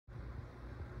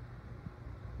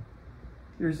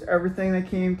Here's everything that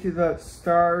came to the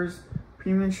STARZ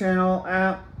Premium Channel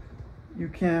app. You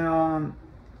can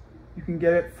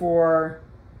get it for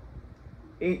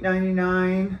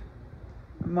 $8.99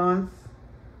 a month.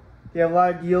 They have a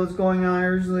lot of deals going on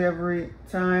usually every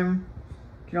time.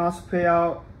 You can also pay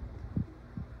out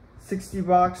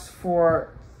 $60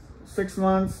 for 6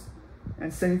 months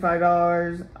and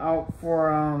 $75 out for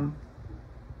a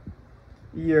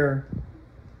year.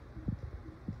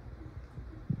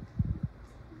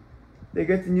 They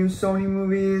get the new Sony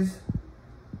movies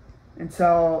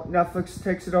until Netflix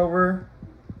takes it over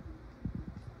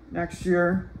next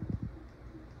year.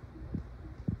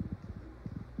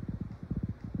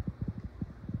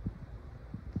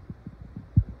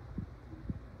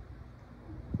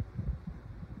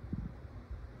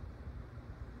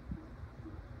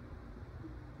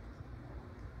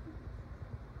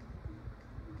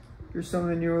 Here's some of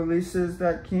the new releases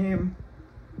that came.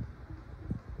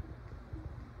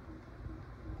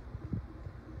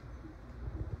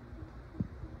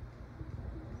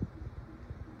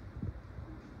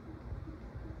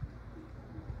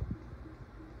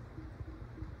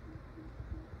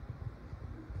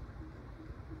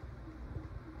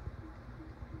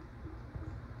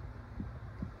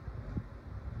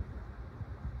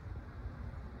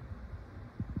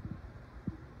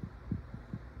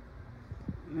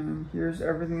 And here's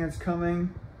everything that's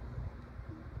coming.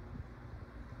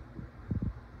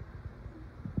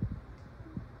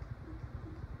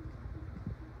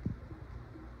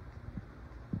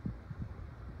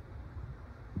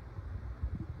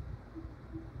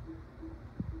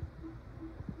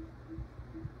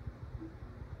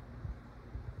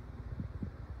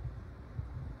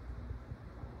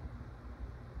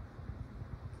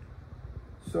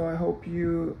 So I hope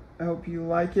you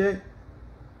like it.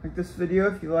 Like this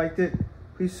video. If you liked it,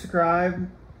 please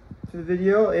subscribe to the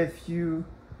video. If you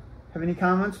have any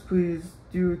comments, please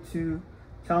do to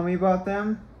tell me about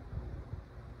them.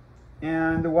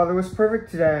 And the weather was perfect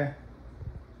today.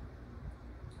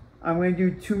 I'm going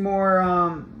to do 2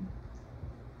 more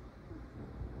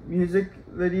music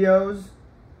videos,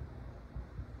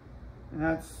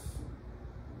 and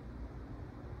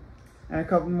a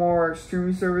couple more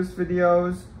streaming service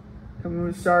videos.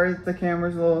 Sorry that the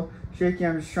camera's a little shaky.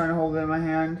 I'm just trying to hold it in my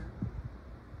hand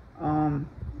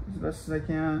as best as I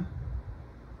can.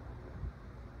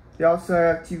 They also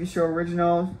have TV show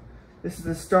originals. This is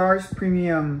the STARZ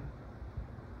Premium.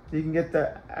 You can get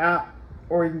the app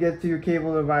or you can get it through your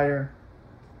cable divider.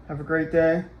 Have a great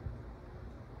day.